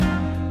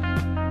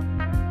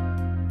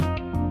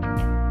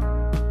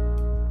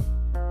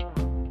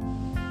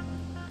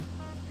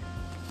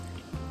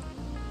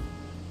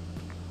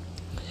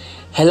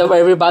Hello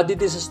everybody,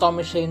 this is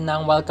Tommy Shane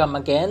Nang. Welcome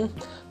again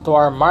to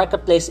our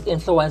Marketplace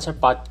Influencer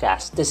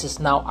Podcast. This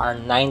is now our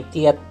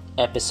 90th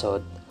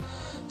episode.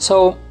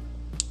 So,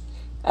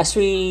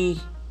 the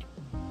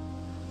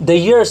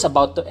year is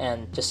about to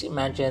end. Just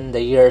imagine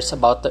the year is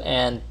about to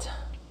end.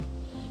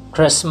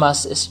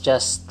 Christmas is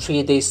just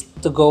 3 days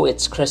to go.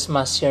 It's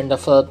Christmas here in the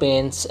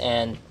Philippines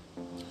and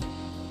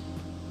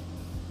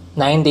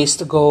 9 days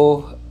to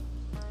go.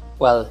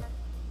 Well,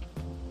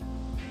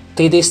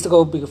 3 days to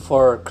go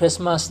before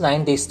Christmas,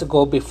 9 days to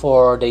go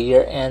before the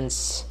year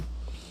ends.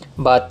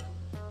 But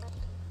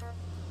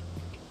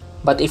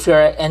if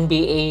you're an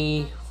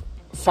NBA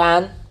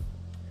fan,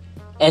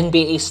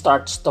 NBA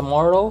starts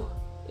tomorrow.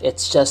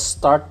 It's just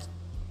start.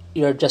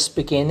 You're just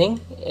beginning.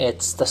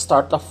 It's the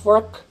start of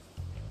work.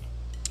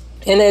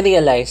 And I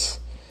realize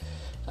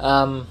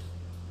the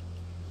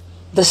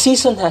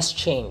season has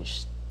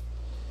changed.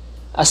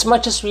 As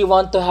much as we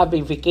want to have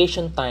a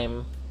vacation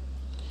time,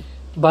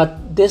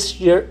 but this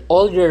year,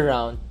 all year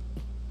round,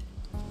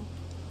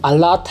 a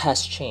lot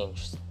has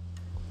changed.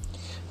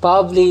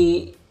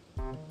 Probably,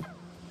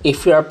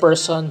 if you're a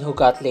person who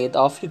got laid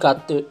off, you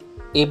got to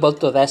able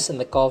to rest and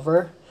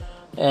recover.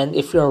 And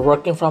if you're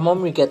working from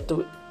home, you get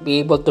to be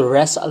able to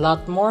rest a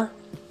lot more.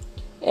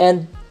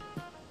 And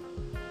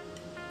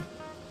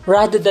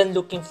rather than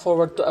looking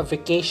forward to a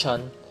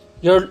vacation,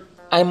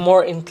 I'm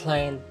more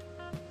inclined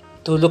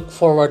to look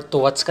forward to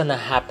what's gonna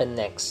happen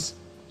next,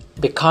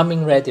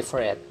 becoming ready for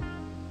it.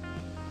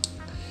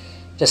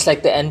 Just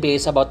like the NBA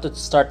is about to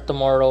start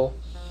tomorrow,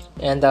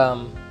 and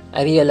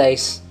I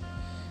realize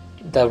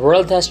the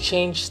world has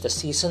changed, the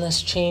season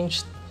has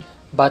changed,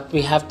 but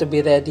we have to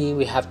be ready,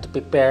 we have to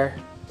prepare,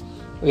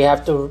 we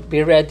have to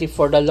be ready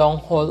for the long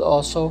haul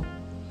also.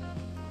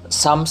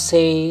 Some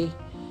say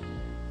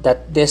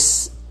that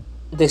this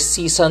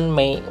season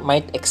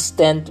might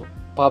extend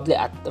probably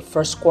at the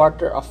first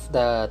quarter of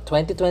the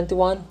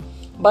 2021,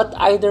 but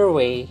either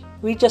way,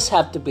 we just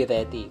have to be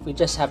ready, we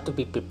just have to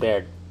be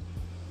prepared.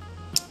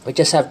 We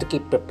just have to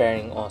keep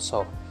preparing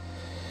also.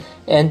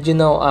 And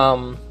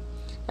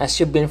as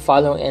you've been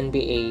following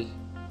NBA,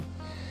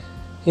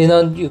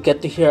 you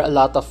get to hear a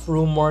lot of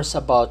rumors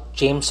about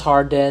James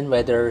Harden,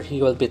 whether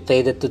he will be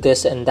traded to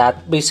this and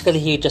that. Basically,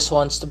 he just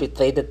wants to be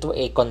traded to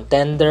a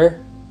contender.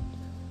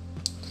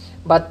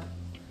 But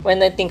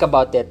when I think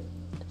about it,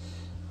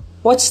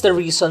 what's the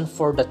reason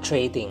for the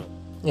trading?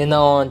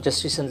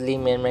 Just recently,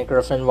 me and my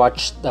girlfriend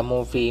watched the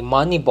movie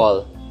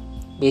Moneyball.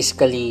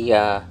 Basically,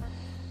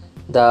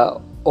 the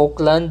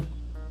Oakland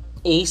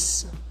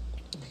A's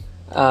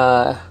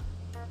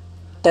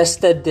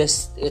tested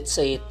this. It's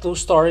a true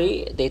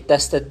story. They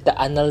tested the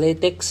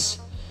analytics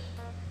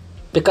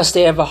because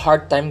they have a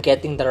hard time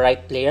getting the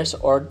right players,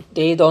 or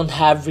they don't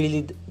have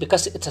really,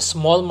 because it's a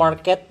small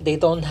market, they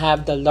don't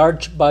have the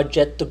large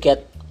budget to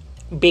get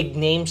big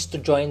names to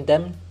join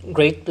them,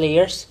 great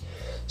players.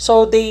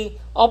 So they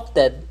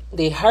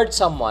hired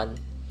someone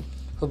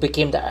who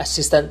became the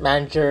assistant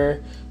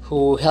manager,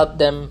 who helped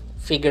them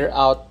figure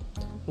out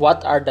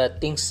what are the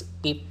things,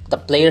 the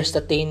players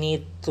that they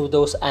need through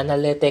those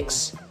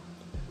analytics.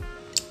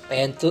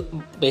 And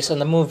based on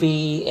the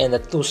movie and the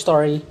true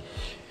story,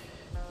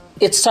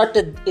 it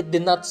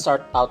did not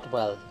start out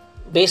well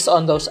based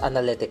on those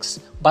analytics.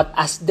 But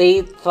as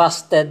they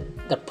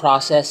trusted the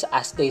process,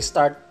 as they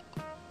start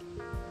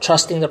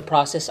trusting the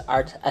process,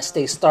 as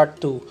they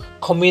start to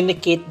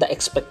communicate the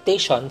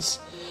expectations,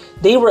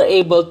 they were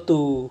able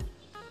to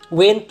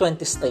win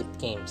 20 straight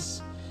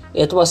games.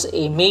 It was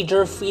a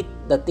major feat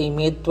that they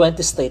made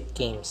 20 straight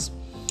games.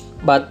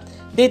 But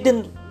they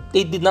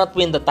did not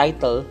win the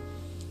title.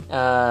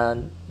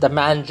 The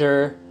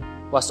manager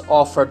was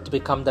offered to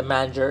become the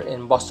manager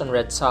in Boston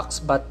Red Sox,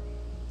 but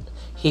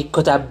he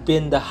could have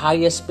been the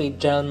highest paid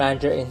general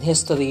manager in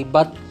history,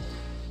 but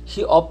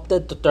he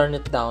opted to turn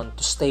it down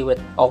to stay with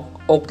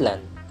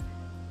Oakland.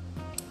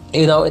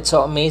 It's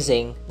so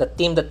amazing. The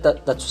team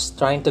that was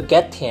trying to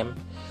get him,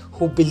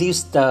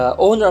 the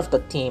owner of the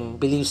team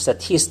believes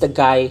that he's the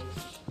guy,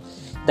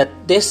 that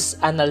this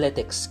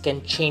analytics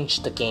can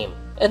change the game.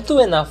 And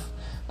true enough,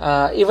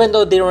 even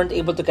though they weren't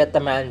able to get the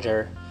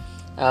manager,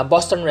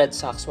 Boston Red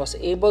Sox was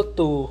able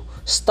to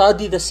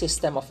study the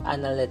system of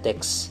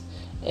analytics,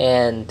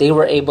 and they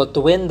were able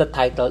to win the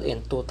title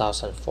in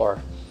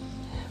 2004.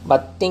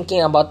 But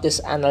thinking about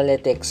this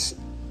analytics,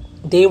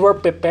 they were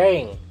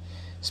preparing,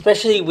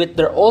 especially with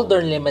their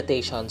older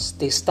limitations.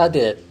 They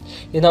studied it.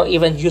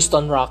 Even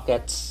Houston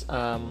Rockets,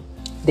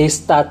 they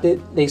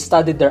studied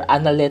their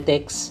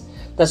analytics.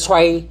 That's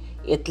why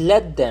it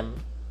led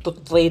them to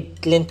trade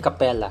Clint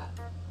Capella.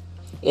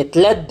 It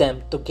led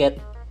them to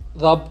get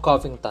Rob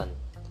Covington.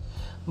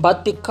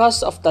 But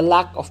because of the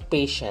lack of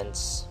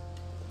patience,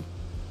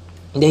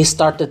 they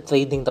started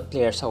trading the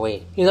players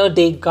away.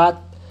 They got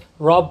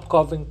Robert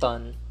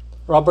Covington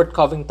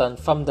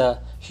from the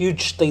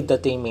huge trade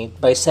that they made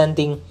by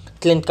sending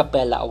Clint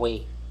Capella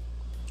away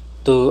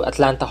to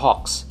Atlanta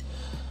Hawks.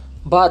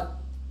 But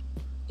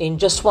in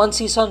just one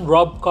season,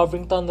 Robert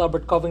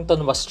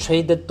Covington was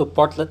traded to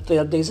Portland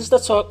Trail Blazers.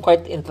 That's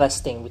quite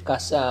interesting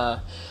because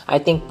I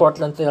think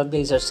Portland Trail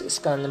Blazers is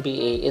going to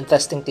be an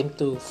interesting team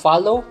to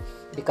follow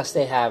because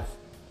they have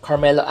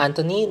Carmelo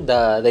Anthony,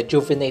 the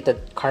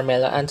rejuvenated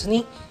Carmelo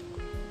Anthony,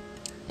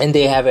 and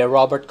they have a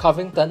Robert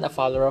Covington, a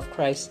follower of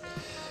Christ,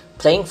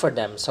 playing for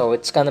them. So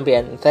it's going to be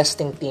an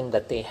interesting team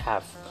that they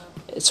have.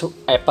 It's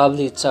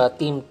a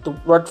team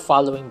worth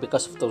following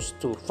because of those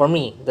two. For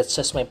me, that's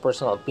just my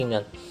personal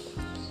opinion.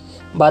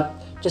 But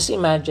just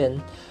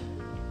imagine,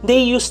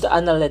 they use the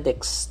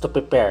analytics to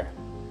prepare,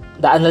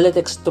 the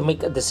analytics to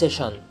make a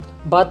decision,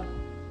 but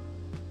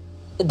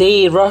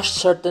they rush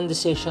certain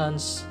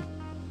decisions.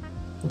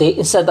 They,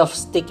 instead of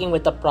sticking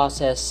with the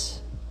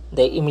process,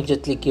 they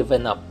immediately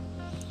given up.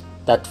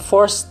 That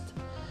forced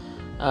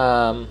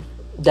them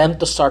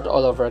to start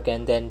all over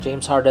again. Then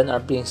James Harden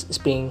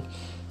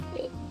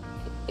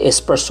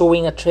is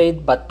pursuing a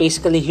trade, but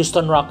basically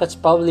Houston Rockets,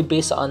 probably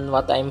based on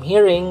what I'm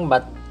hearing,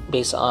 but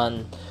based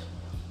on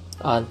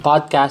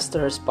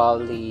podcasters,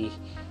 probably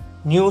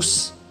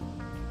news,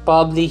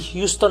 probably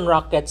Houston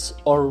Rockets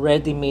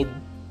already made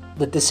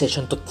the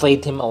decision to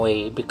trade him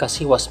away because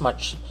he was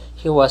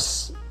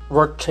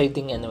worth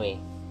trading anyway.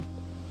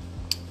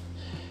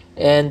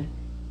 And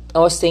I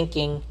was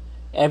thinking,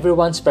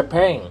 everyone's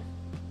preparing,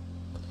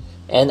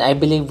 and I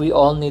believe we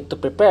all need to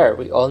prepare.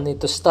 We all need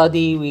to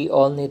study. We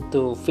all need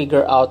to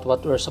figure out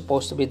what we're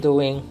supposed to be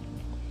doing.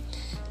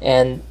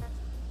 And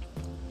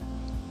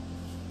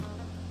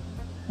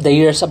the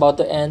year's about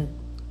to end,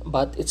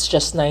 but it's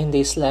just 9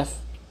 days left.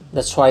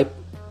 That's why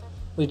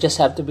we just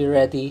have to be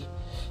ready.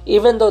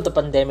 Even though the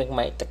pandemic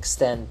might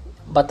extend,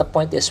 but the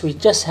point is we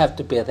just have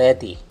to be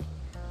ready.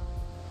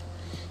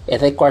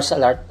 It requires a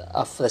lot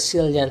of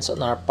resilience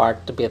on our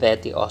part to be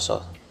ready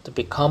also, to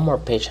become more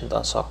patient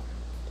also.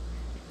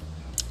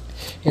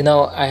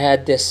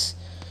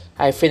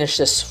 I finished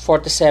this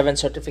 47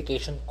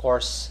 certification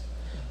course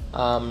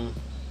on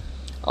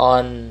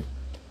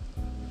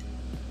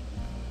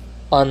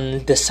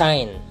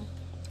design.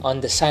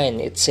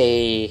 It's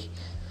a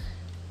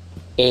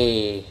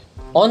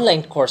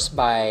online course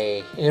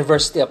by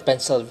University of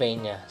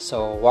Pennsylvania,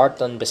 so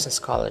Wharton Business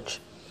College.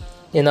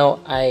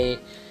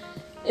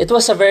 It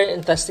was a very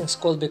interesting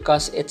school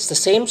because it's the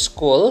same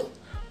school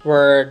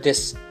where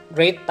this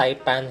great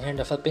Taipan here in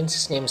the Philippines,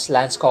 his name is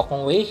Lance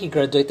Kokongwei. He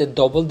graduated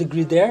double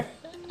degree there,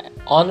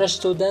 honor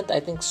student, I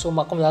think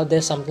summa cum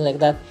laude, something like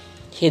that.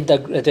 He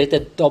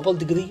graduated double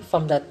degree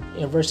from that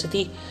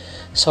university.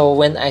 So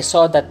when I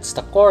saw that's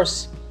the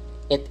course,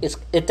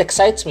 it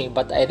excites me,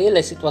 but I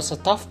realized it was a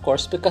tough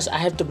course because I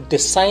had to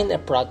design a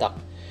product,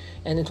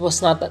 and it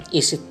was not an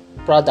easy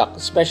product.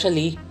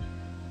 Especially,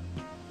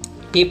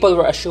 people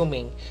were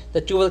assuming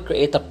that you will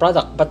create a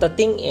product, but the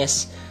thing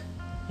is,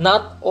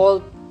 not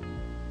all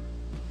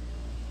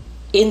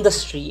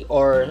industry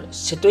or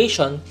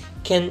situation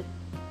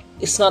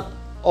it's not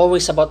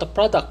always about the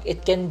product.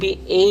 It can be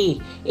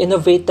a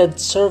innovative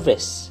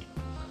service.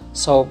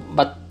 So,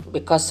 but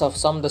because of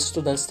some of the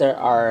students there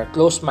are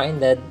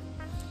close-minded,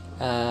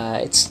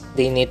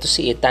 they need to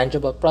see a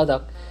tangible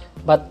product,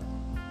 but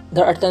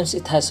there are times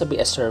it has to be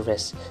a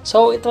service.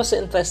 So it was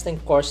an interesting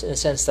course in the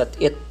sense that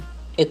it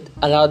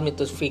allowed me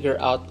to figure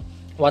out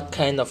what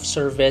kind of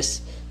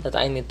service that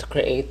I need to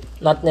create,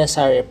 not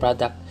necessarily a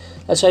product.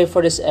 That's why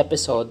for this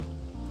episode,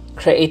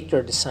 create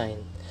your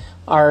design.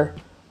 Our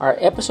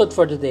episode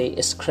for today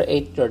is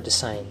create your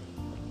design.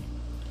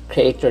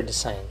 Create your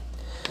design.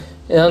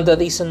 The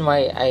reason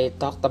why I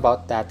talked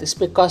about that is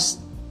because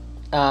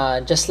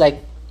just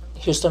like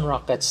Houston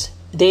Rockets,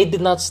 they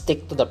did not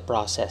stick to the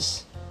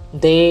process.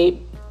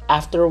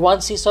 After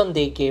one season,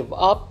 they gave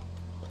up.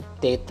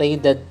 They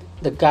traded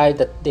the guy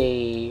that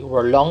they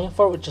were longing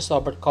for, which is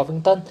Robert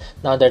Covington.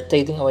 Now they're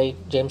trading away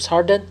James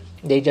Harden.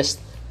 They just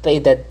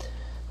traded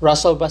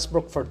Russell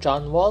Westbrook for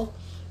John Wall.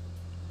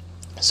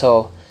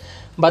 So,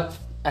 but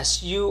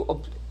as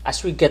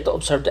we get to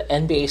observe, the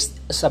NBA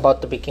is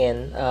about to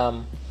begin.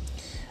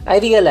 I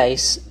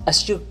realize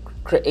as you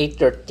create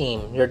your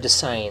team, your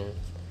design,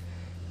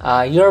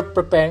 you're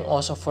preparing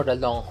also for the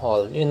long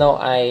haul.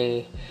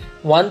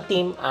 One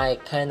team I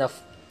kind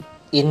of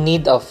in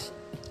need of,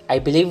 I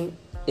believe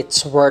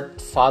it's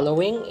worth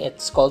following.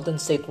 It's Golden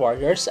State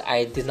Warriors.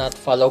 I did not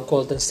follow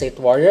Golden State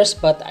Warriors,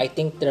 but I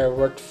think they're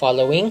worth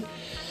following.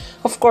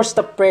 Of course,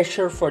 the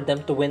pressure for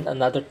them to win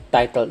another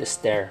title is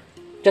there.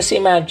 Just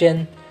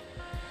imagine,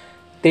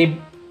 they've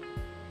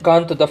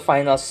gone to the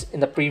finals in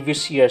the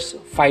previous years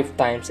 5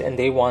 times and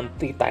they won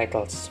 3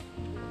 titles.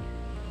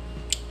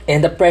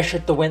 And the pressure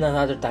to win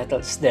another title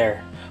is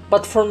there.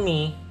 But for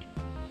me,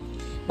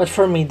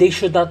 they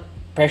should not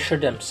pressure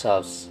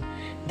themselves.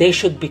 They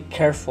should be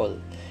careful.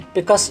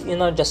 Because,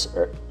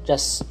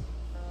 just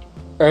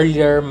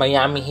earlier,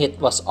 Miami Heat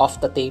was off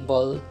the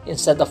table.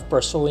 Instead of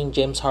pursuing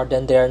James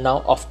Harden, they are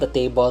now off the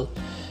table.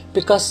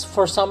 Because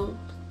for some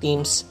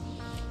teams,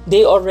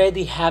 they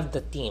already have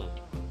the team.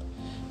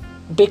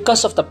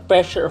 Because of the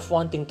pressure of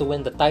wanting to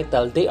win the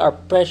title, they are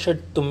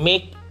pressured to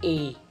make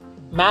a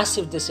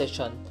massive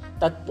decision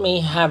that may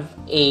have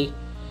a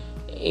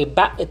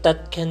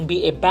that can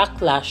be a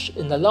backlash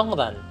in the long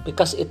run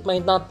because it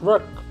might not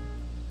work.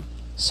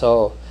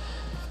 So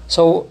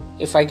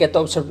if I get to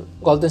observe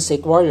Golden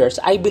State Warriors,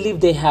 I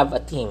believe they have a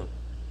team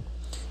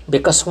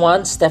because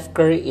one, Steph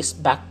Curry is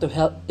back to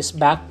health, is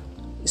back,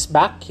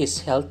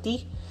 he's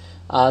healthy.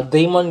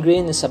 Draymond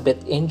Green is a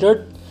bit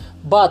injured,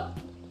 but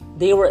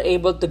they were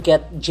able to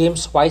get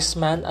James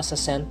Wiseman as a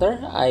center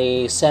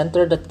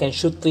that can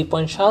shoot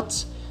 3-point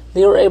shots.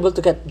 They were able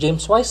to get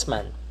James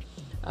Wiseman.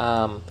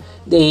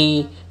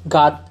 They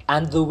got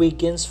Andrew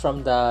Wiggins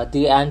from the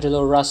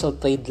D'Angelo Russell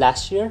trade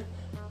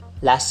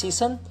last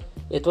season.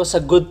 It was a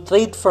good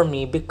trade for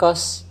me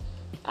because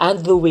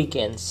Andrew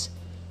Wiggins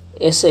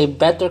is a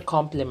better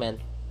complement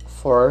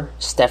for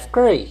Steph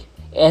Curry,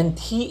 and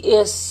he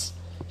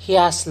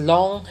has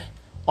long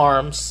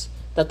arms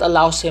that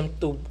allows him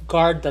to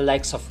guard the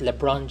likes of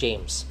LeBron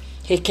James.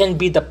 He can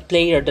be the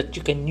player that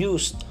you can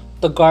use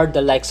to guard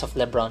the likes of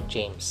LeBron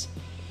James.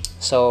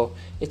 So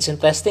it's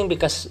interesting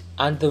because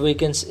Andrew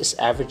Wiggins is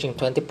averaging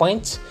 20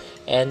 points,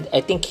 and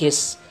I think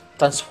he's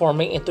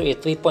transforming into a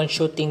 3-point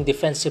shooting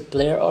defensive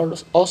player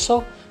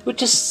also,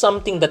 which is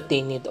something that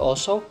they need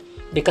also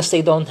because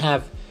they don't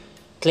have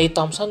Klay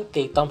Thompson.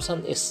 Klay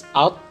Thompson is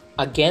out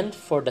again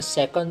for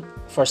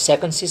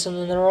second season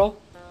in a row.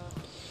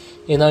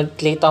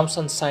 Klay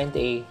Thompson signed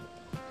a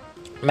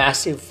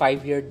massive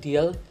 5-year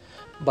deal,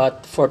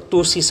 but for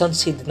 2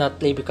 seasons he did not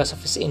play because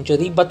of his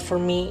injury. But for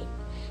me,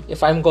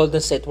 if I'm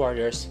Golden State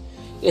Warriors,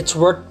 it's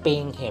worth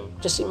paying him.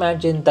 Just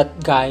imagine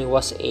that guy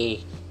was a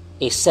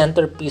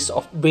centerpiece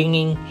of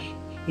bringing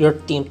your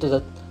team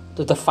to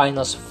the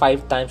finals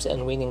 5 times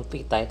and winning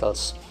 3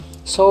 titles.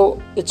 So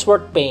it's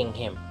worth paying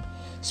him.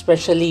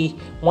 Especially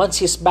once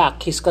he's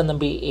back, he's gonna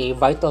be a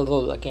vital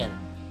role again.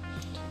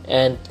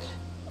 And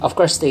of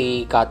course,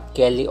 they got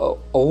Kelly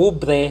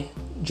Oubre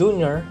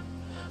Jr.,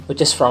 which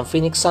is from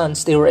Phoenix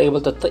Suns. They were able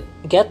to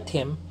get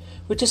him,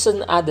 which is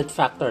an added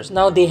factor.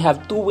 Now they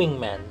have 2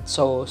 wingmen,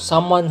 so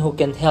someone who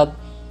can help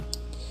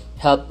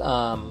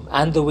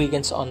Andrew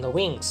Wiggins on the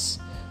wings.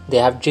 They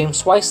have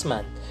James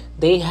Wiseman.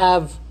 They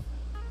have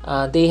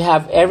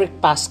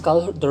Eric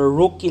Pascal, the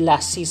rookie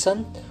last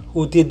season,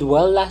 who did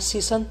well last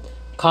season,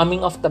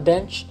 coming off the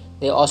bench.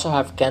 They also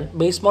have Kent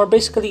Bazemore.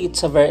 Basically,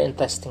 it's a very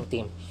interesting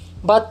team.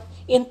 But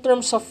in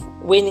terms of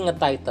winning a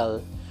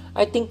title,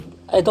 I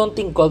don't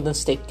think Golden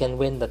State can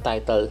win the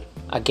title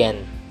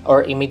again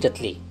or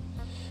immediately.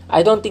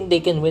 I don't think they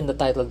can win the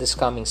title this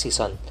coming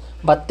season,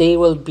 but they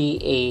will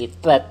be a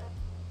threat.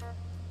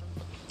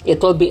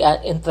 It will be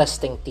an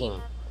interesting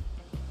team.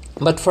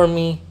 But for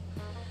me,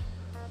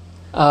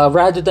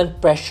 rather than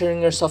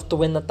pressuring yourself to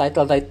win the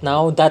title right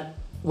now, that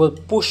will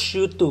push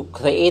you to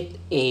create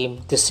a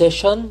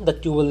decision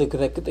that you will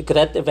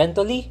regret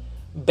eventually.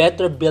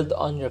 Better build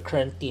on your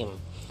current team.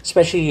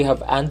 Especially you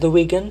have Andrew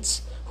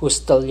Wiggins, who's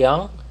still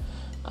young,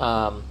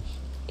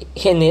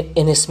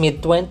 in his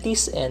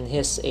mid-20s, and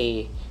he's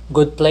a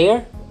good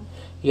player.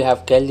 You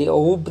have Kelly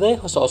Oubre,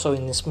 who's also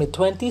in his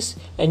mid-20s,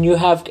 and you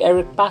have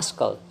Eric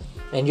Pascal,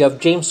 and you have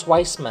James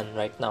Wiseman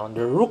right now,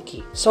 the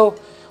rookie. So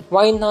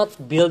why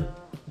not build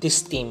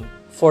this team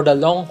for the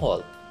long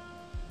haul?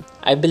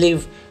 I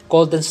believe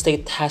Golden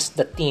State has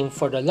the team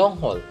for the long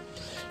haul.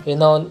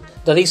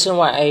 The reason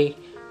why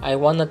I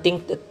want to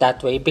think it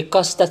that way,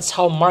 because that's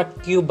how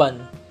Mark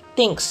Cuban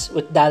thinks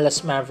with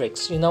Dallas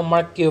Mavericks.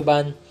 Mark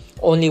Cuban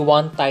only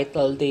one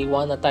title. They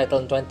won a title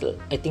in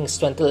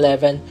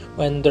 2011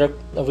 when Dirk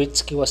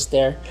Nowitzki was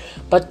there.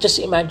 But just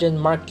imagine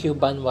Mark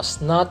Cuban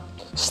was not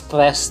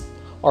stressed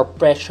or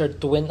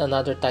pressured to win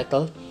another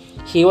title.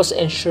 He was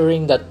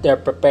ensuring that they're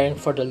preparing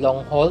for the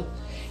long haul,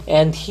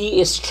 and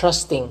he is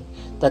trusting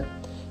that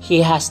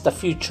he has the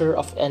future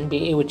of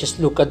NBA, which is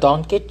Luka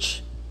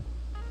Doncic.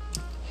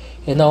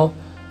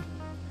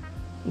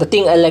 The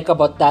thing I like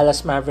about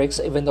Dallas Mavericks,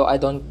 even though I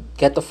don't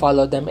get to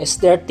follow them, is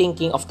they're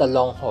thinking of the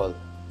long haul.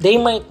 They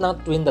might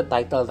not win the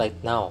title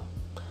right now,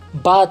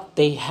 but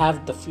they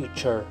have the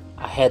future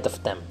ahead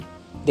of them.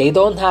 They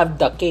don't have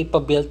the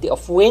capability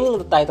of winning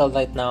the title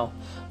right now,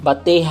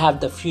 but they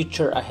have the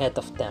future ahead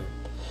of them.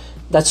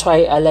 That's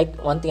why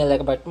one thing I like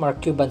about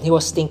Mark Cuban. He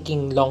was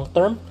thinking long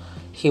term.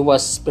 He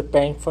was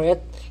preparing for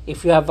it.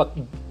 If you have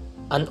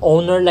an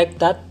owner like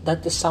that,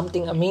 that is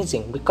something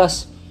amazing,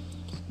 because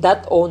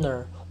that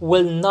owner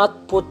will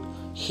not put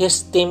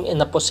his team in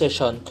a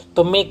position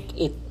to make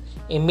it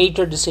a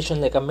major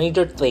decision, like a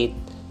major trade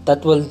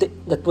that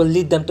will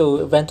lead them to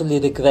eventually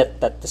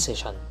regret that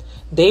decision.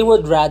 They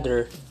would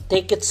rather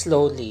take it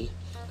slowly,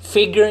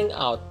 figuring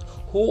out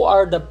who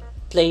are the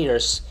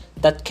players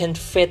that can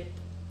fit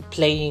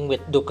playing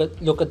with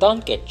Luka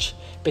Doncic,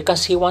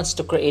 because he wants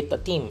to create a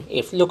team.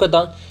 If Luka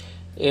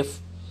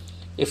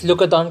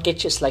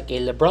Doncic is like a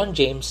LeBron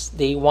James,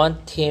 they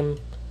want him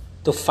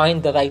to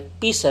find the right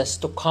pieces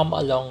to come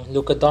along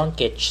Luka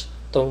Doncic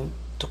to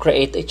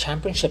create a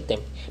championship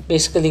team.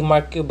 Basically,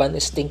 Mark Cuban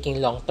is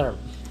thinking long term.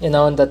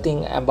 And the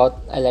thing I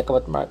like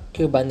about Mark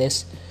Cuban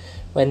is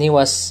when he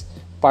was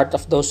part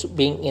of those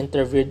being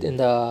interviewed in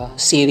the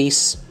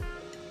series,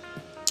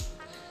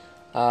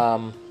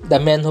 The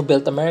Men Who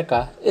Built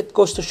America, it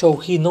goes to show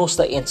he knows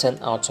the ins and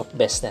outs of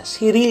business.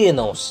 He really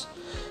knows.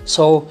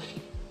 So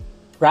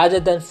rather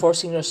than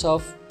forcing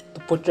yourself to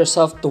put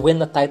yourself to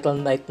win a title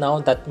right now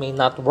that may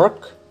not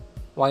work,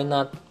 why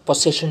not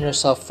position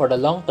yourself for the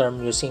long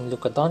term using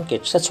Luka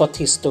Doncic? That's what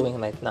he's doing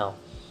right now.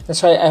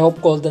 That's why I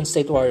hope Golden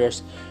State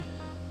Warriors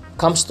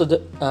comes to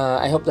the.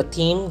 I hope the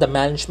team, the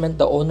management,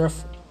 the owner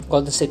of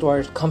Golden State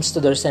Warriors comes to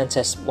their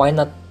senses. Why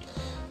not?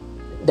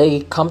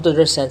 They come to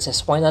their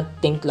senses. Why not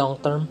think long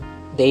term?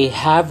 They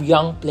have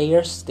young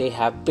players. They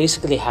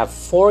basically have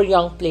 4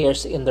 young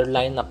players in their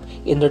lineup,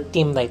 in their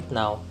team right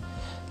now,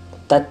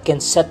 that can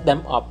set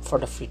them up for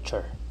the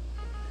future.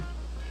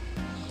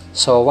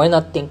 So why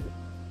not think?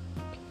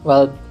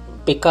 Well,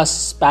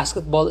 because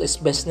basketball is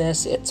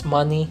business, it's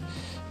money.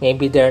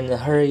 Maybe they're in a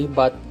hurry,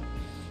 but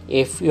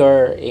if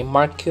you're a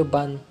Mark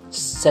Cuban,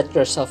 set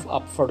yourself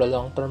up for the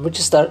long term, which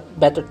is the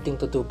better thing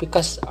to do.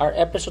 Because our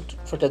episode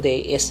for today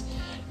is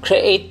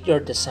create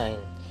your design.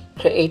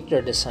 Create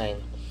your design.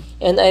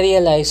 And I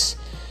realize,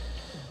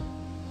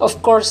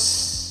 of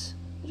course,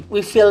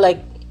 we feel like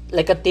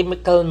a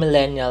typical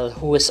millennial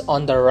who is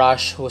on the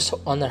rush, who's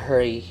on a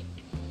hurry.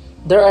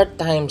 There are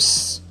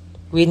times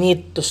we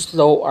need to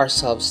slow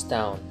ourselves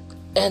down.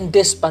 And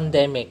this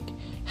pandemic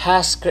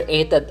has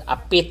created a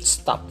pit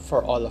stop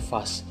for all of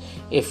us.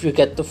 If you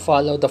get to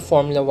follow the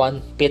Formula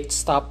 1, pit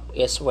stop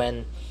is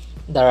when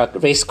the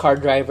race car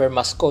driver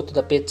must go to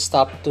the pit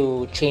stop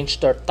to change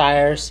their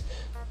tires,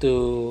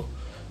 to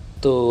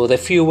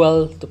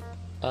refuel,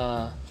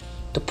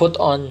 to put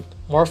on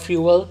more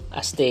fuel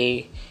as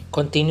they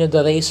continue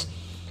the race.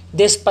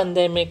 This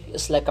pandemic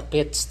is like a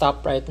pit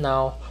stop right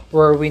now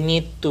where we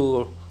need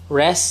to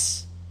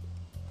rest,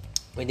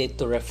 we need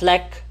to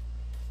reflect,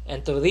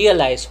 and to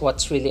realize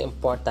what's really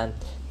important.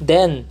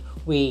 Then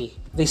we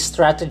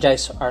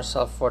re-strategize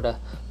ourselves for the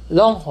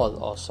long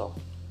haul also.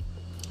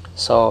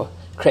 So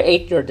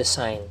create your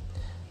design.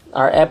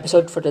 Our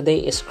episode for today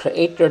is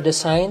create your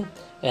design,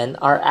 and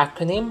our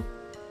acronym,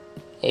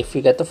 if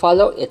you get to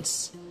follow,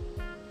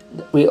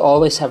 we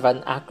always have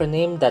an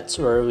acronym. That's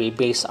where we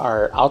base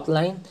our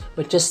outline,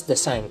 which is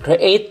design.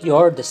 Create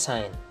your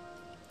design.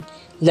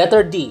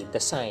 Letter D,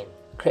 design.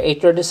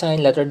 Create your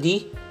design. Letter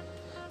D,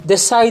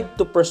 decide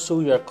to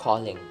pursue your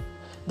calling.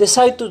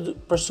 Decide to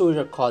pursue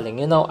your calling.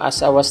 You know,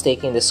 as I was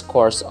taking this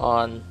course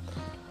on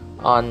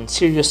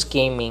serious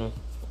gaming,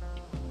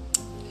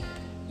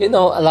 you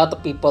know, a lot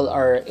of people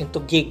are into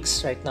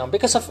gigs right now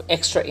because of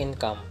extra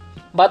income.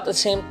 But at the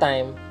same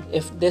time,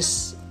 if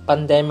this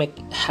pandemic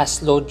has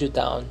slowed you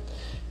down,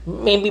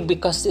 maybe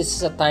because this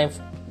is a time,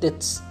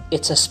 it's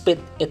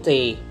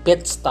a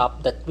pit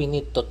stop that we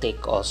need to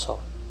take also.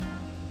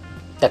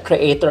 The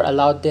creator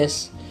allowed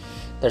this.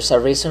 There's a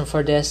reason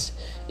for this.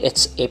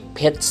 It's a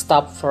pit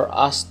stop for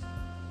us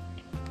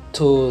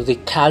to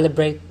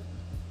recalibrate,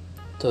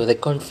 to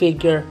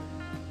reconfigure,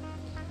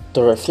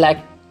 to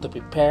reflect, to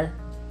prepare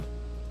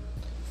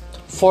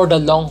for the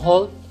long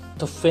haul,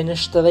 to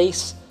finish the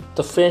race,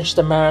 to finish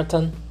the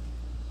marathon.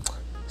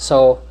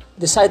 So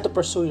decide to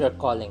pursue your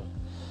calling.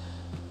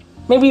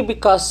 Maybe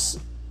because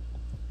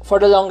for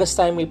the longest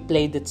time we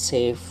played it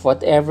safe.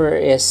 Whatever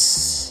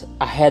is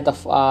ahead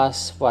of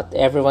us, what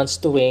everyone's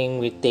doing,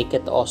 we take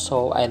it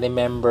also. I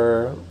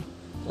remember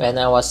when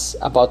I was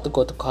about to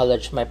go to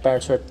college, my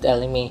parents were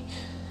telling me,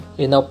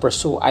 you know,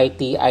 pursue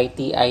IT.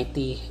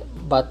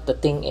 But the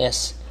thing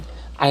is,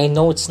 I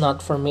know it's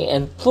not for me.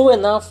 And true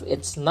enough,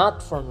 it's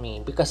not for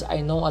me. Because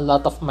I know a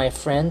lot of my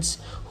friends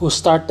who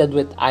started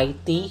with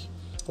IT,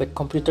 with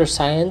computer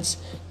science,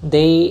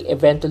 they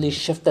eventually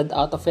shifted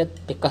out of it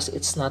because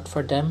it's not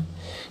for them.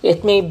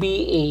 It may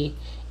be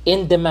a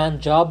in-demand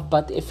job,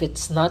 but if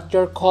it's not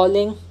your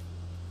calling,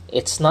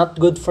 it's not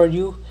good for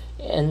you.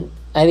 And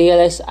I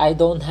realize I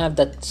don't have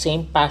that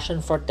same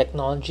passion for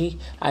technology.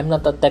 I'm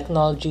not a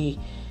technology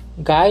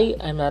guy.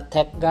 I'm not a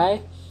tech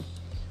guy.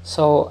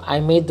 So I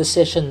made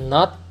decision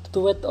not to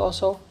do it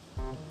also.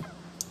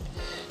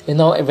 You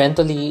know,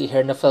 eventually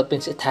here in the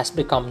Philippines, it has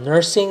become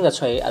nursing.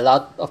 That's why a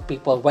lot of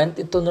people went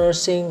into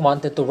nursing,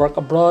 wanted to work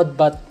abroad.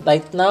 But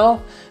right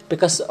now,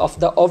 because of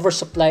the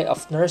oversupply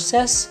of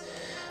nurses,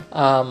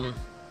 the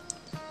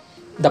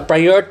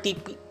priority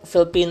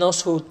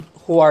Filipinos who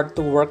are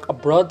to work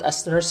abroad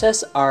as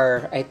nurses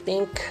are, I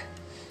think,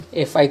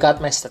 if I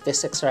got my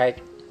statistics right,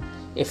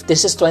 if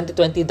this is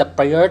 2020, the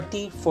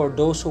priority for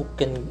those who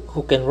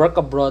can work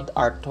abroad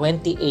are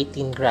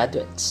 2018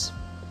 graduates.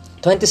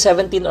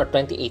 2017 or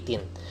 2018.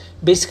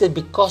 Basically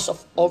because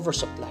of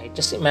oversupply.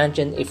 Just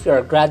imagine if you're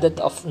a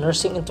graduate of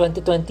nursing in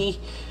 2020,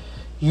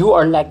 you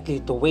are likely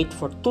to wait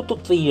for 2 to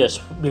 3 years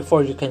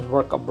before you can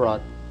work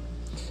abroad.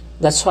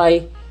 That's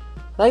why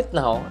right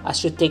now,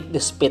 as you take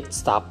this pit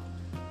stop,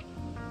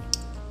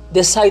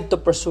 decide to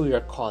pursue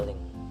your calling.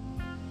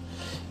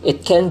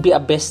 It can be a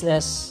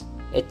business,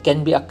 it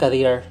can be a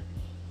career.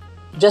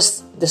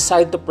 Just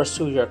decide to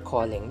pursue your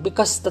calling.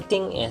 Because the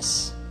thing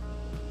is,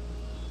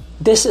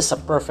 this is a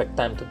perfect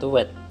time to do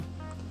it.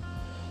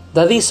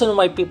 The reason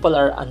why people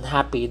are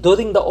unhappy,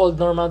 during the old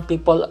normal,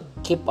 people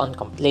keep on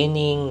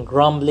complaining,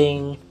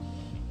 grumbling,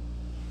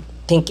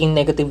 thinking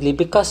negatively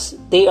because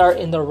they are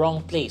in the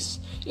wrong place.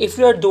 If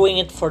you're doing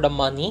it for the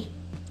money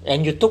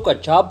and you took a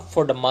job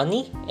for the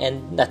money and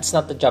that's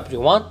not the job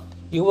you want,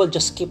 you will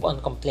just keep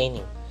on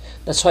complaining.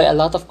 That's why a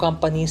lot of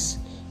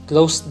companies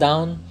closed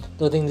down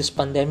during this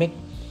pandemic,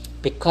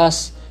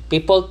 because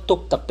people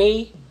took the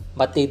pay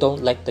but they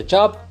don't like the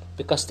job.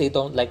 Because they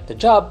don't like the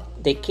job,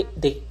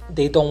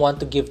 they don't want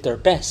to give their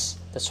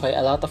best. That's why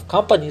a lot of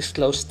companies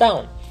closed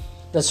down.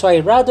 That's why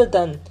rather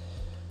than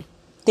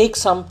take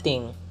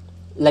something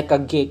like a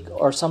gig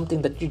or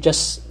something that you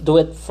just do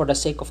it for the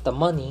sake of the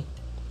money,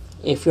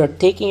 if you're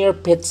taking your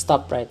pit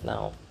stop right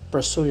now,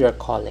 pursue your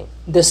calling.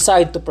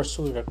 Decide to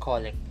pursue your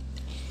calling.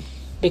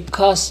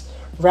 Because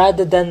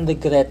rather than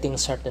regretting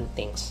certain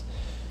things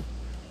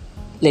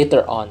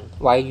later on,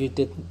 why you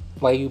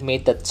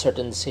made that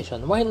certain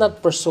decision, why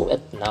not pursue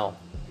it now?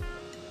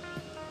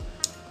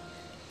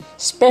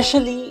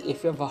 Especially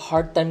if you have a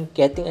hard time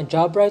getting a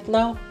job right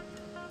now,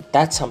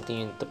 that's something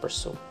you need to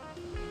pursue.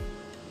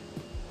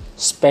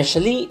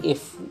 Especially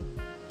if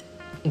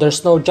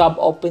there's no job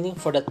opening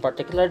for that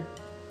particular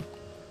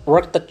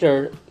work that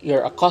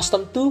you're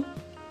accustomed to,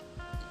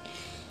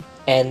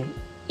 and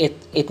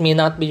it may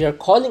not be your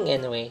calling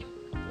anyway.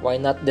 Why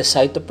not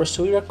decide to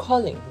pursue your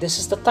calling? This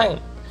is the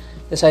time.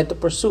 Decide to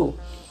pursue.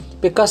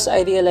 Because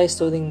I realized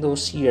during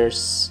those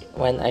years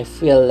when I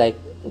feel like,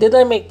 did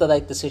I make the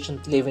right decision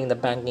leaving the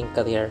banking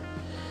career?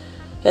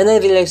 And I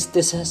realized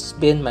this has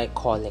been my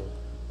calling.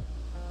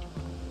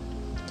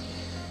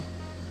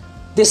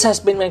 This has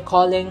been my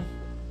calling,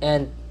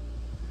 and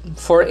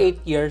for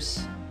 8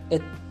 years,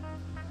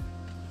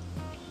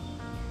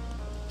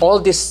 all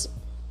these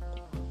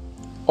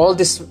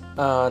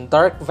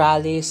dark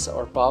valleys,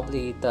 or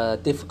probably the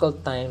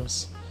difficult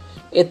times,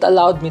 it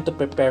allowed me to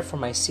prepare for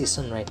my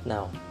season right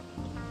now.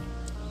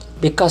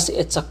 Because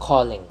it's a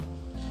calling.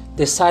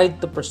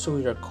 Decide to pursue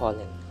your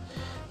calling.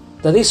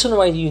 The reason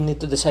why you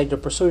need to decide to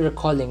pursue your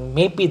calling,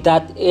 maybe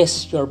that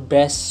is your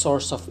best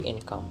source of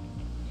income.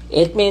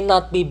 It may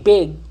not be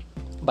big,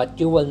 but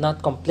you will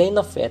not complain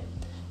of it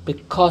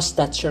because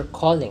that's your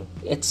calling.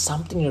 It's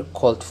something you're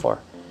called for.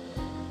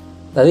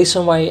 The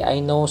reason why I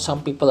know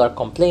some people are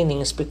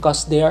complaining is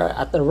because they are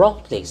at the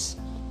wrong place.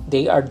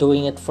 They are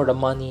doing it for the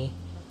money.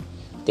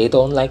 They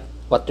don't like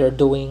what they're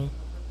doing.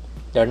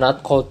 They're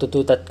not called to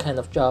do that kind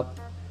of job.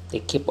 They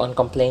keep on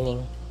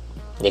complaining.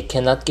 They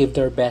cannot give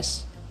their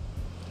best.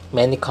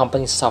 Many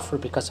companies suffer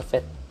because of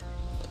it.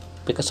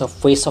 Because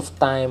of waste of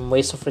time,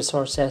 waste of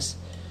resources.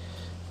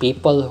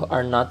 People who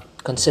are not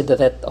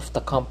considerate of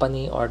the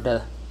company or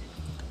the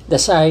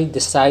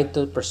decide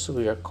to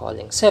pursue your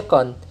calling.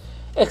 Second,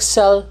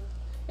 excel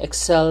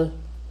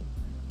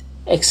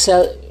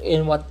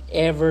in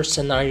whatever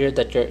scenario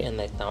that you're in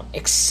right now.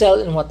 Excel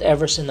in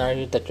whatever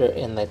scenario that you're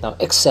in right now.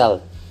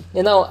 Excel.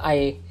 You know,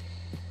 I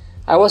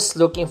was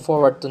looking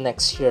forward to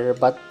next year,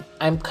 but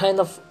I'm kind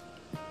of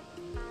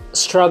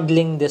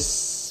struggling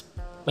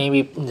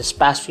maybe in this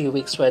past few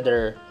weeks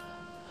whether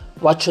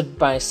what should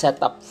my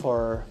setup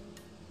for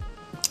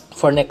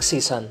next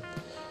season.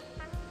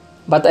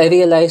 But I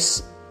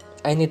realize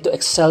I need to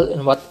excel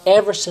in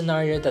whatever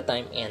scenario that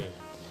I'm in.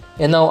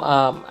 You know,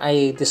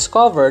 I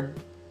discovered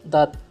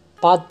that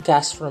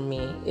podcast for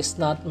me is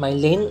not my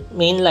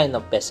main line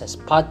of business.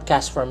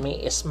 Podcast for me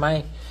is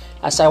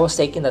as I was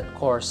taking that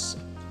course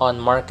on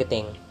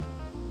marketing,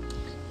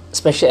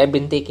 especially I've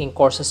been taking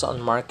courses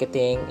on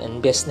marketing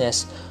and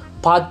business,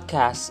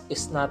 podcast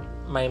is not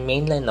my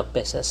main line of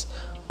business.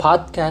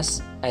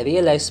 I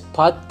realized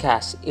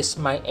podcast is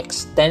my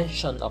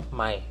extension of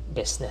my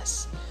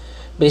business.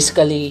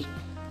 Basically,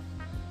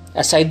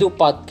 as I do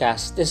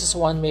podcasts, this is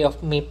one way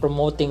of me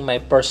promoting my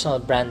personal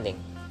branding.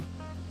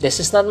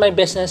 This is not my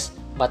business,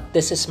 but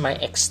this is my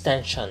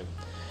extension.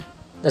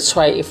 That's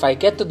why if I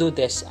get to do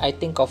this, I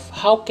think of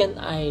how can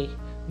I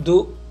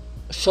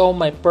show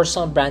my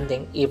personal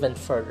branding even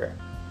further.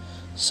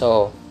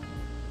 So,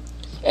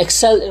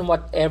 excel in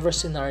whatever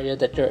scenario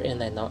that you're in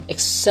right now.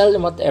 Excel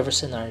in whatever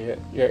scenario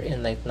you're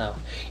in right now.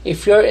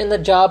 If you're in a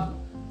job,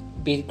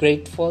 be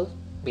grateful,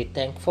 be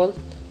thankful.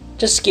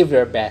 Just give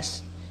your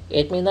best.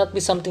 It may not be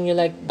something you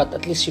like, but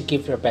at least you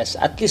give your best.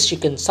 At least you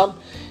can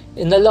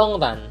in the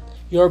long run,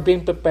 you're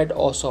being prepared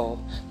also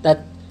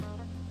that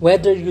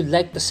whether you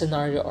like the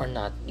scenario or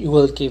not, you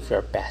will give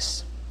your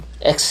best.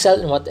 Excel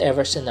in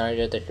whatever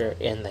scenario that you're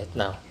in right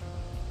now.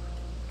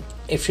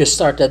 If you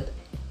started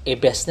a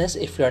business,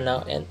 if you're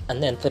now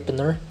an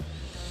entrepreneur,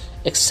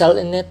 excel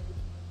in it.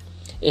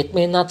 It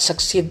may not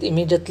succeed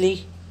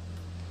immediately.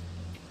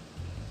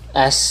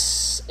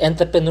 As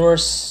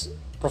entrepreneurship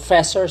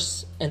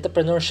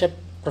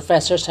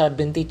professors have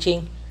been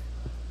teaching,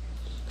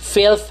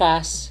 fail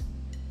fast,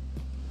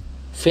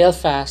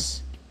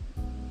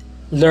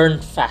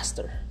 learn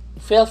faster.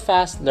 Fail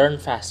fast, learn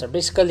faster.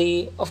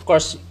 Basically, of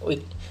course,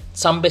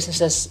 some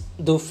businesses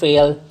do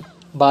fail,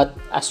 but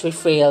as we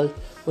fail,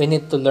 we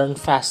need to learn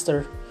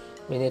faster.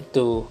 We need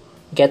to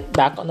get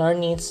back on our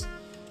knees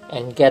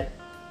and get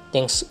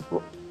things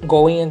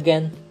going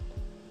again.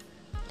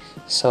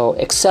 So,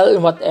 excel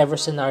in whatever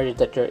scenario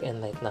that you're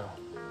in right now.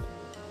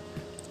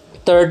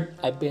 Third,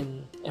 I've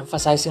been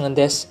emphasizing on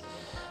this.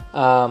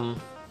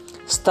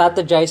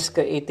 Strategize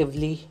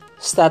creatively.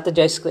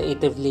 Strategize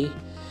creatively.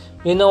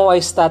 You know why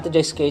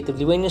strategize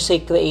creatively? When you say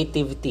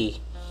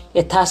creativity,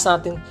 it has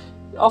nothing.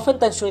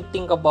 Oftentimes, when you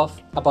think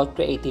about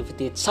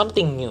creativity, it's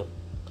something new.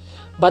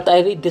 But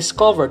I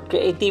rediscovered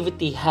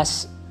creativity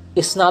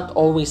is not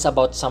always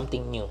about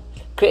something new.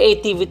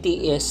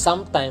 Creativity is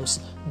sometimes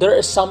there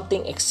is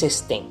something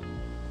existing.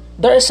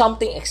 There is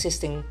something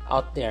existing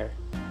out there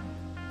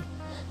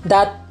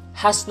that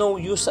has no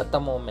use at the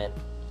moment,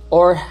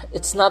 or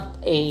it's not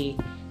a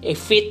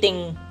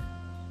fitting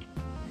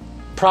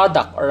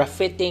product or a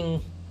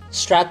fitting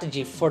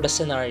strategy for the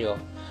scenario,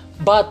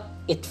 but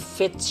it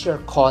fits your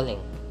calling,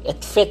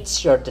 it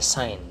fits your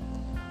design.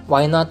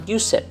 Why not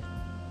use it?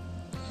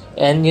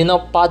 And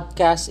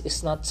podcast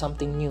is not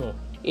something new.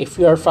 If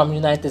you're from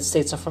United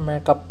States of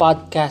America,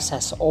 podcast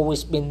has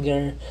always been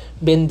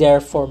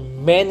there for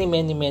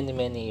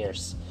many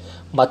years.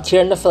 But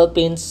here in the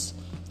Philippines,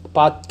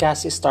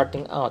 podcast is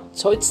starting out.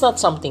 So it's not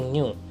something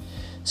new.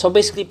 So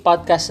basically,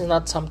 podcast is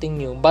not something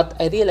new. But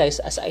I realized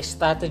as I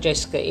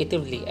strategize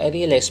creatively, I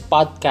realized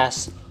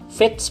podcast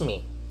fits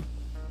me.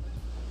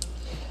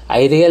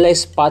 I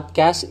realized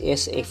podcast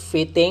is a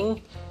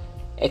fitting,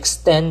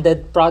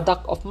 extended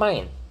product of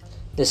mine.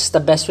 This is the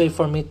best way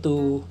for me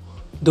to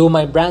do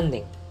my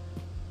branding.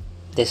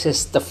 This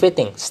is the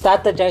fitting.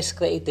 Strategize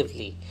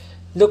creatively.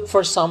 Look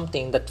for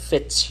something that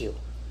fits you.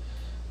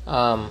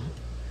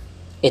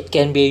 It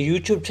can be a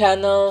YouTube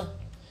channel.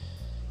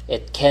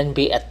 It can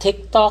be a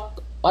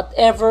TikTok.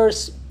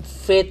 Whatever's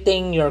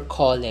fitting your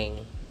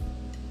calling.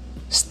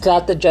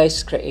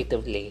 Strategize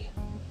creatively.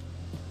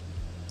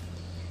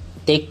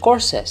 Take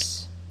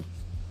courses.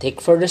 Take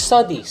further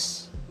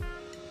studies.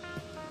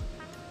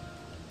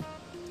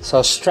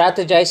 So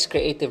strategize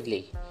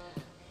creatively.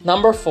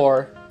 Number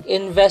 4,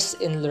 invest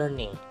in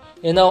learning.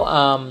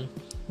 The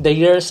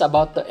year's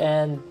about to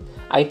end.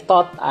 I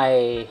thought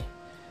I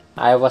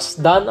was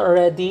done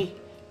already.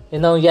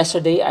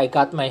 Yesterday I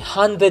got my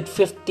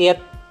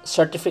 150th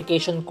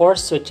certification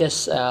course, which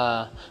is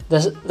the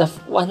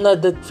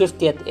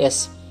 150th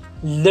is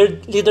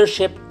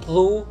Leadership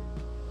through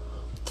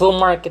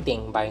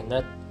Marketing by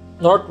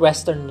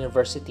Northwestern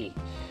University.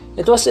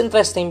 It was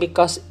interesting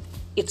because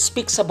it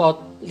speaks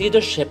about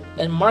leadership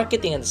and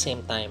marketing at the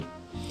same time.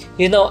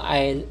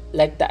 I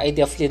like the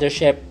idea of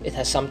leadership. It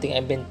has something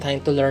I've been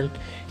trying to learn.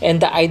 And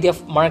the idea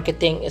of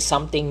marketing is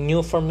something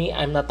new for me.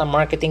 I'm not a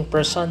marketing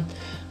person.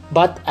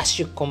 But as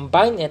you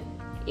combine it,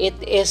 it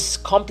is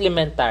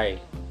complementary.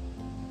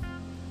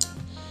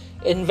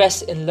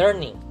 Invest in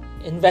learning.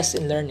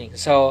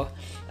 So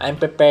I'm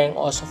preparing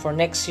also for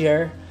next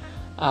year.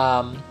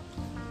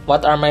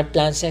 What are my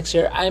plans next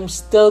year? I'm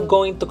still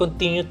going to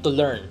continue to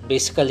learn.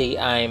 Basically,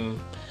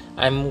 I'm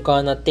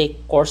gonna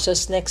take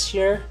courses next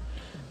year.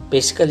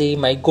 Basically,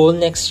 my goal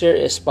next year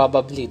is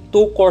probably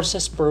 2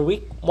 courses per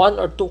week, 1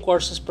 or 2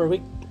 courses per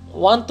week,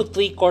 1 to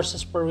 3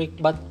 courses per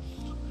week. But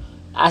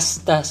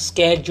as my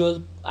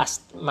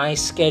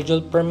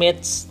schedule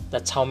permits,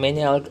 that's how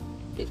many I'll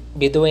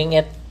be doing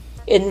it.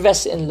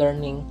 Invest in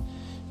learning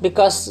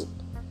because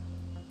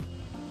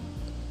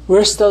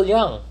we're still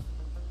young.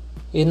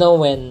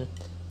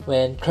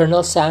 When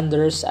Colonel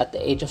Sanders at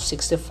the age of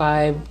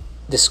 65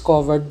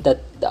 discovered that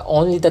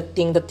the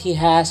thing that he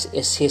has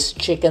is his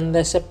chicken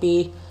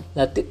recipe,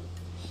 that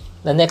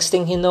the next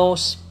thing he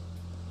knows,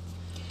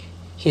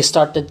 he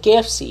started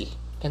KFC,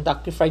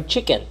 Kentucky Fried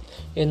Chicken.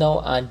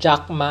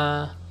 Jack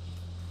Ma.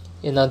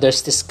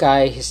 There's this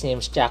guy, his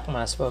name's Jack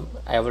Ma, so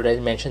I already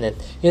mentioned it.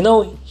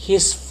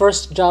 His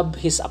first job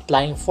he's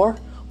applying for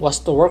was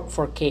to work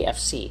for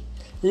KFC.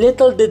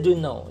 Little did we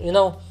know,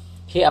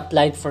 he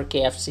applied for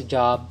KFC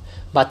job,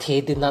 but he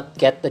did not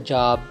get the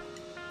job.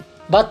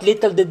 But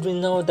little did we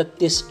know that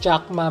this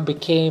Jack Ma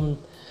became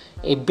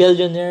a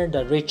billionaire,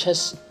 the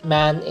richest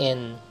man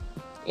in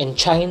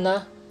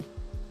China.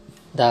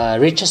 The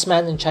richest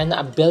man in China,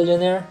 a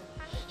billionaire.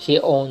 He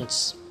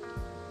owns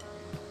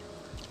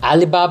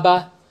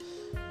Alibaba.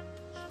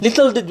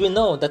 Little did we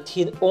know that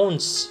he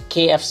owns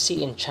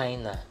KFC in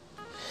China.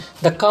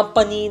 The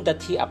company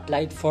that he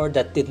applied for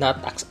that did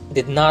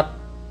not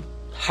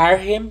hire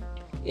him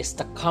is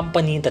the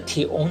company that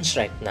he owns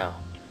right now.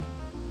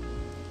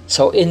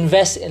 So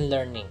invest in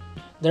learning.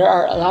 There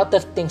are a lot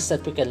of things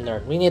that we can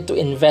learn. We need to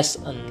invest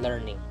in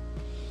learning.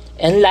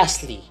 And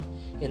lastly,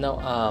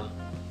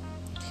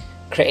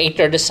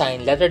 creator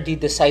design. Letter D,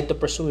 decide to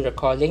pursue your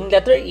calling.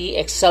 Letter E,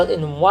 excel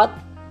in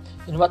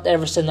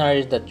whatever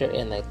scenario that you're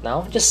in right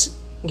now. Just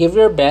give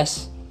your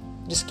best.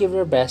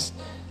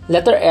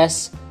 Letter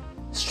S,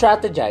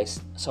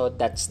 strategize. So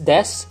that's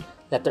DES.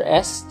 Letter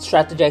S,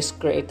 strategize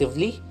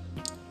creatively.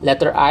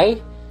 Letter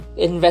I,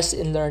 invest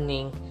in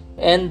learning.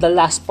 And the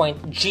last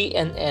point, G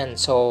and N.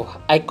 So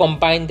I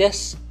combine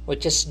this,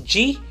 which is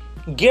G,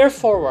 gear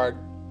forward,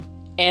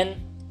 N,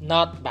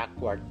 not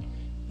backward.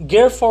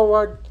 Gear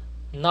forward,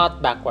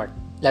 not backward.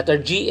 Letter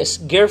G is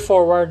gear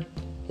forward.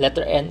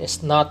 Letter N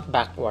is not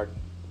backward.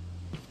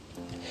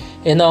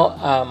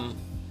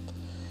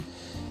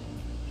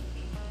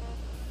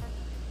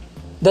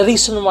 The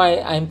reason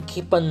why I'm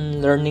keep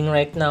on learning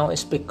right now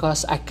is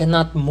because I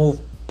cannot move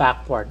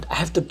backward. I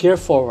have to gear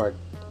forward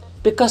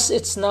because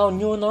it's now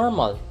new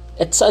normal.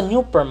 It's a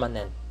new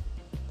permanent.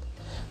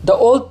 The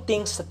old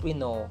things that we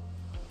know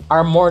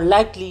are more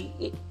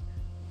likely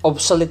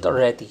obsolete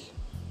already.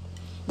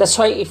 That's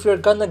why if you're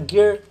gonna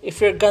gear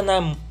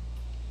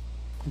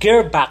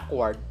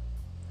backward,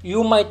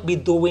 you might be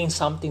doing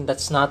something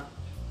that's not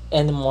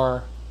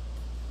anymore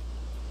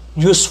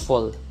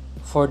useful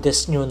for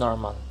this new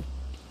normal.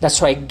 That's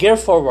why gear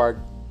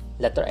forward,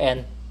 letter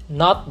N,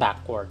 not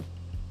backward.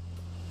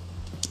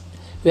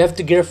 We have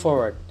to gear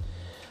forward.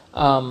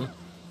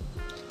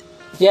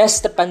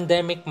 Yes, the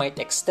pandemic might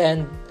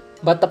extend,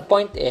 but the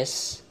point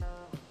is,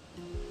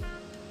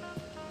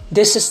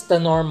 this is the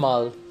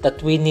normal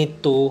that we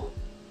need to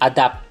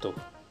adapt to.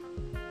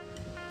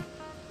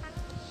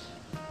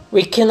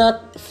 We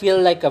cannot feel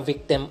like a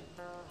victim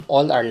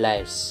all our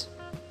lives.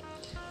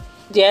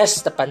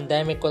 Yes, the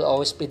pandemic will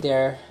always be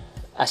there.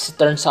 As it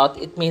turns out,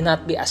 it may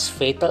not be as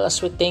fatal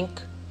as we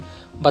think.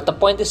 But the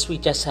point is, we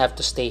just have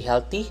to stay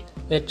healthy.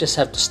 We just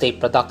have to stay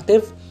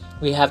productive.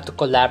 We have to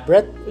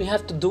collaborate. We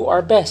have to do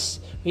our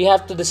best. We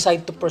have to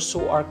decide to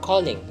pursue our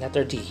calling.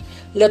 Letter D.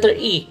 Letter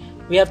E.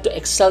 We have to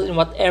excel in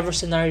whatever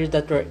scenario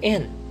that we're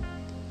in.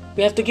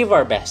 We have to give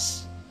our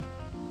best.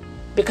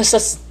 Because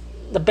that's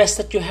the best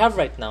that you have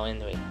right now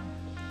anyway.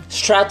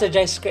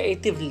 Strategize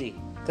creatively.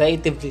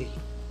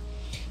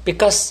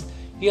 Because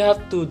you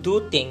have to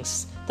do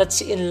things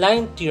that's in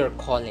line to your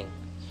calling.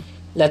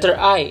 Letter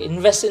I.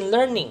 Invest in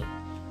learning.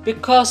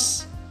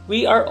 Because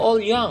we are all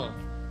young.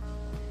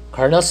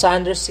 Colonel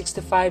Sanders,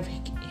 65,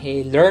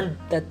 he learned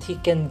that he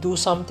can do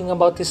something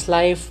about his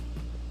life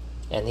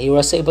and he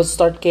was able to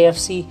start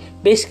KFC.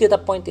 Basically, the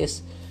point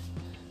is,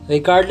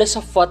 regardless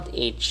of what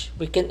age,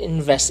 we can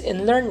invest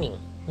in learning.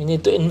 We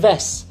need to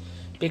invest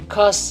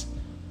because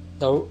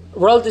the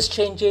world is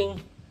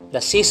changing,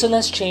 the season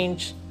has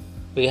changed.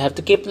 We have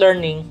to keep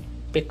learning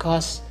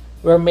because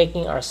we're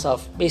making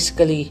ourselves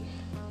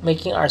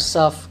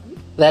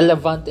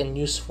relevant and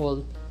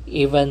useful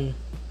even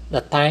the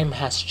time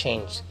has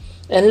changed.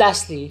 And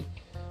lastly,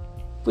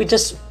 we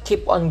just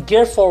keep on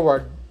gear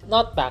forward,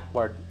 not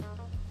backward.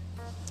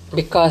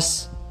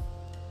 Because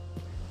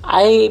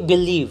I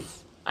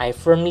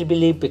firmly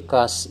believe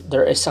because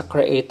there is a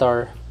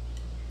creator.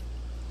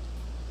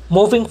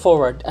 Moving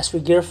forward, as we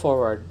gear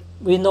forward,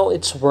 we know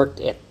it's worth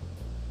it.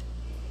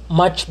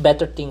 Much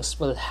better things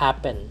will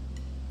happen.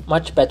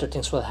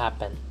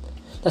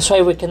 That's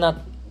why we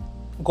cannot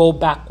go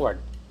backward.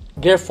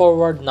 Gear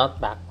forward,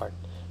 not backward.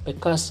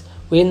 Because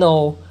we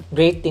know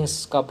great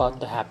things are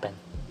about to happen.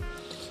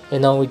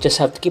 We just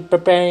have to keep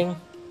preparing,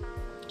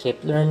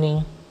 keep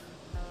learning,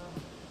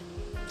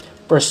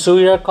 pursue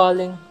your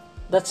calling.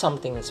 That's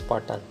something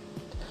important.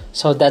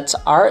 So that's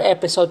our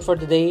episode for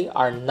today,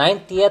 our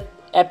 90th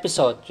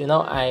episode.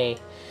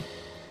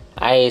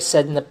 I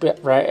said in the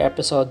prior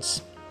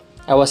episodes,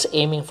 I was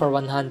aiming for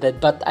 100,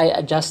 but I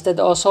adjusted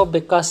also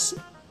because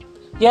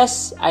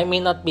yes, I may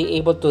not be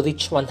able to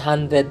reach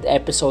 100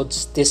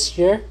 episodes this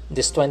year,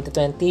 this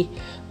 2020,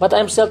 but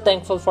I'm still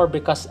thankful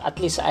because at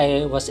least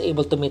I was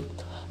able to meet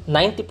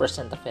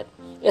 90% of it.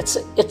 It's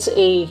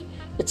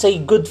a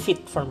good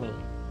fit for me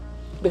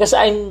because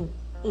I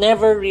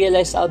never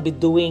realized I'll be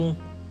doing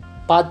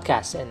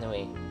podcasts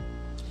anyway.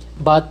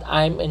 But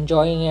I'm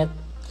enjoying it.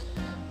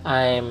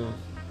 I'm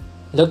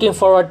looking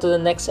forward to the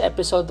next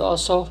episode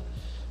also.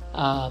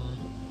 I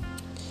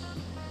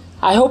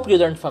hope you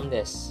learned from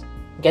this.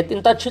 Get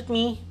in touch with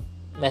me.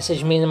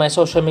 Message me in my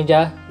social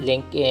media,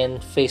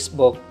 LinkedIn,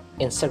 Facebook,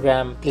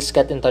 Instagram. Please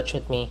get in touch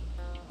with me.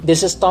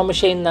 This is Tommy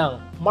Shane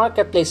ng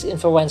Marketplace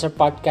Influencer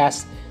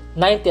Podcast,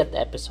 90th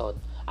episode.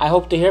 I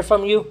hope to hear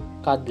from you.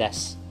 God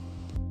bless.